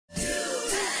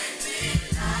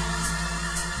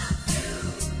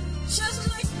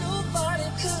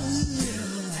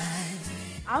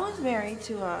married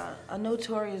to a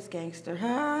notorious gangster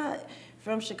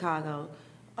from Chicago.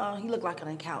 He looked like an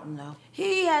accountant, though.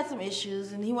 He had some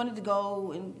issues, and he wanted to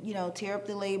go and, you know, tear up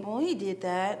the label, and he did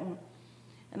that.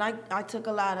 And I took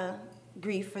a lot of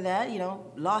grief for that, you know,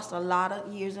 lost a lot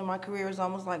of years in my career. It's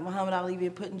almost like Muhammad Ali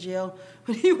being put in jail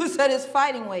when he was at his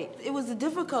fighting weight. It was a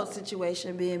difficult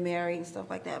situation being married and stuff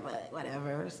like that, but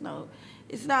whatever. It's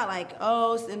not like,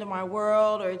 oh, it's the end of my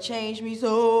world or it changed me,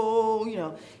 so, you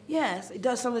know. Yes, it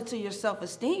does something to your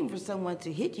self-esteem for someone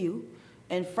to hit you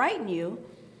and frighten you,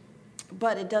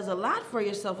 but it does a lot for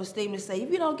your self-esteem to say,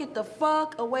 if you don't get the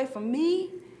fuck away from me,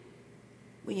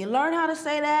 when you learn how to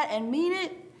say that and mean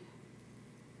it,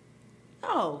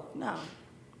 no,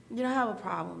 you don't have a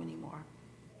problem anymore.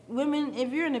 Women,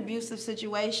 if you're in an abusive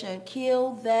situation,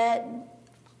 kill that.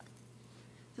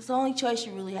 It's the only choice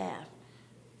you really have.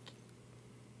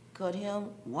 Cut him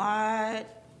wide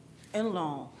and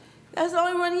long. That's the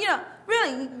only one, you know,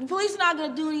 really, the police are not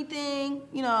gonna do anything,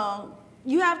 you know.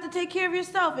 You have to take care of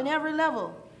yourself in every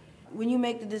level. When you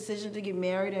make the decision to get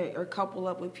married or couple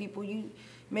up with people, you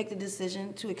make the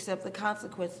decision to accept the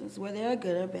consequences, whether they're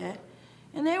good or bad.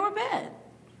 And they were bad.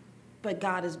 But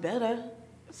God is better.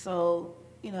 So,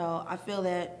 you know, I feel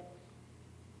that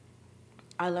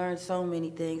I learned so many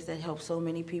things that help so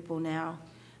many people now.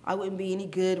 I wouldn't be any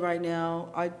good right now.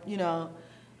 I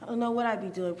don't know what I'd be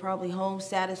doing, probably home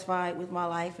satisfied with my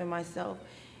life and myself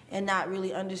and not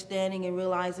really understanding and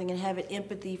realizing and having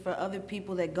empathy for other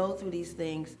people that go through these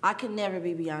things. I could never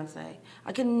be Beyonce.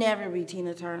 I could never be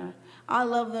Tina Turner. I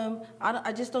love them.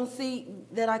 I just don't see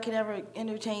that I could ever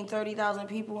entertain 30,000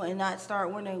 people and not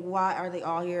start wondering why are they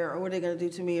all here or what are they gonna do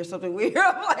to me or something weird.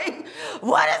 I'm like,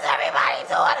 what is everybody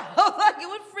doing? I was like, it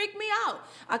would freak me out.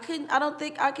 I don't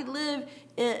think I could live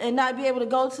and not be able to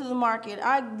go to the market.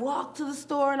 I walk to the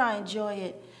store and I enjoy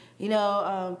it. You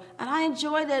know, and I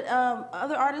enjoy that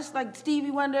other artists like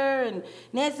Stevie Wonder and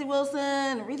Nancy Wilson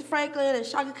and Aretha Franklin and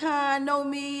Shaka Khan know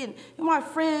me and my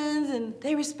friends and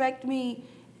they respect me.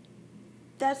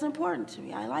 That's important to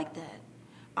me. I like that.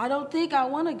 I don't think I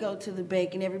want to go to the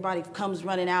bank and everybody comes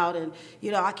running out and,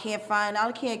 you know, I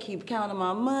can't keep counting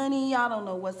my money. I don't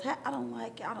know what's happening.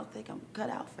 I don't think I'm cut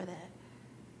out for that.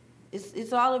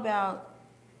 It's all about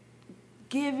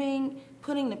giving,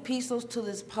 putting the pieces to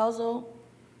this puzzle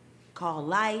called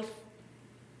life,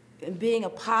 and being a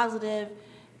positive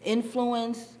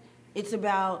influence. It's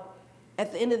about,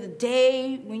 at the end of the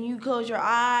day, when you close your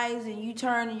eyes and you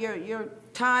turn your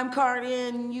time card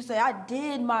in, and you say, I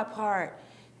did my part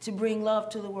to bring love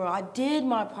to the world. I did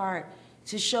my part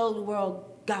to show the world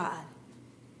God.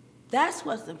 That's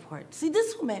what's important. See, this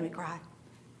is what made me cry.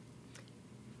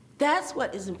 That's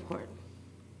what is important.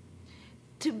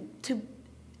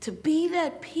 To be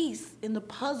that piece in the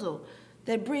puzzle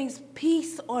that brings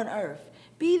peace on earth.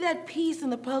 Be that piece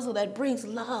in the puzzle that brings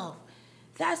love.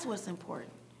 That's what's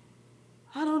important.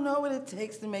 I don't know what it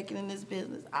takes to make it in this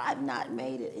business. I've not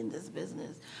made it in this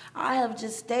business. I have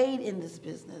just stayed in this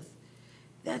business.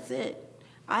 That's it.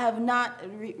 I have not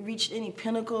reached any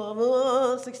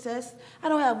pinnacle of success. I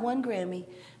don't have one Grammy.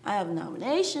 I have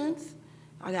nominations.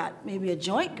 I got maybe a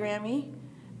joint Grammy.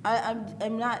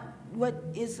 I'm not what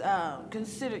is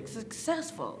considered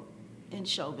successful in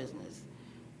show business.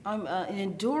 I'm an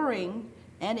enduring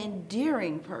and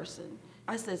endearing person.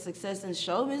 I said success in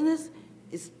show business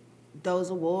is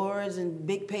those awards and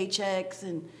big paychecks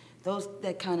and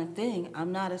that kind of thing.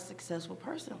 I'm not a successful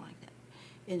person like that,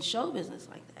 in show business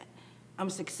like that. I'm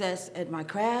a success at my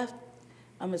craft.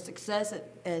 I'm a success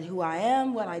at who I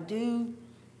am, what I do,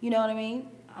 you know what I mean?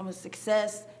 I'm a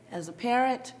success as a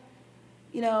parent,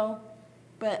 you know,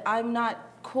 but I'm not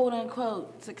quote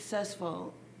unquote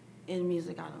successful in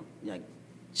music. I don't, like,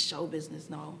 show business,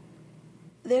 no.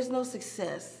 There's no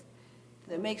success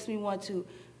that makes me want to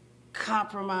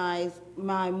compromise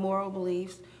my moral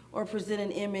beliefs or present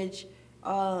an image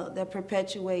that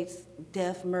perpetuates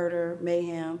death, murder,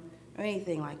 mayhem, or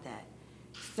anything like that.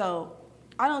 So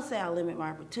I don't say I limit my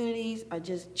opportunities. I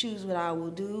just choose what I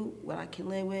will do, what I can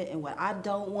live with, and what I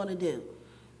don't want to do.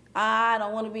 I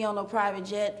don't want to be on no private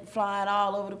jet flying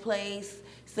all over the place,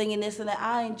 singing this and that.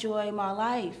 I enjoy my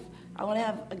life. I want to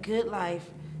have a good life.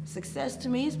 Success to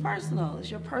me is personal. It's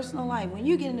your personal life. When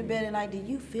you get into bed at night, do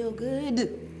you feel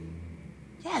good?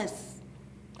 Yes,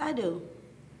 I do.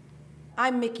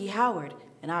 I'm Miki Howard,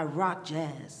 and I rock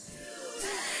jazz.